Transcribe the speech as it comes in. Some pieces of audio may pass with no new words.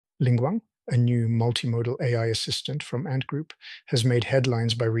LingGuang, a new multimodal AI assistant from Ant Group, has made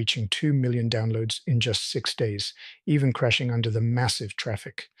headlines by reaching 2 million downloads in just 6 days, even crashing under the massive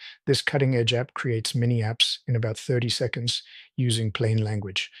traffic. This cutting edge app creates mini apps in about 30 seconds using plain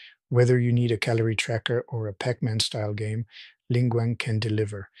language. Whether you need a calorie tracker or a Pac Man style game, LingGuang can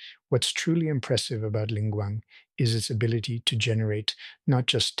deliver. What's truly impressive about LingGuang is its ability to generate not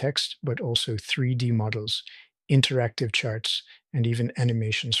just text, but also 3D models, interactive charts, and even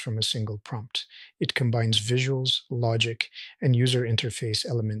animations from a single prompt. It combines visuals, logic, and user interface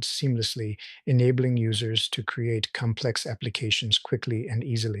elements seamlessly, enabling users to create complex applications quickly and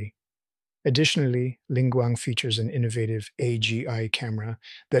easily. Additionally, LingGuang features an innovative AGI camera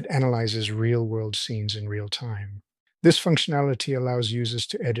that analyzes real-world scenes in real time. This functionality allows users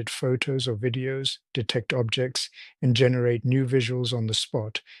to edit photos or videos, detect objects, and generate new visuals on the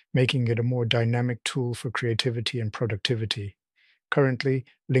spot, making it a more dynamic tool for creativity and productivity. Currently,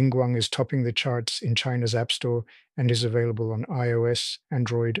 LingGuang is topping the charts in China's App Store and is available on iOS,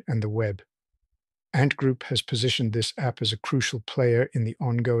 Android, and the web. Ant Group has positioned this app as a crucial player in the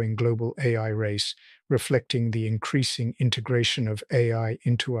ongoing global AI race, reflecting the increasing integration of AI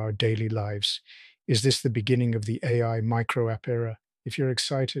into our daily lives. Is this the beginning of the AI micro app era? If you're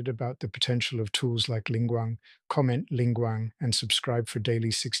excited about the potential of tools like LingGuang, comment LingGuang and subscribe for daily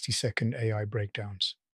 60-second AI breakdowns.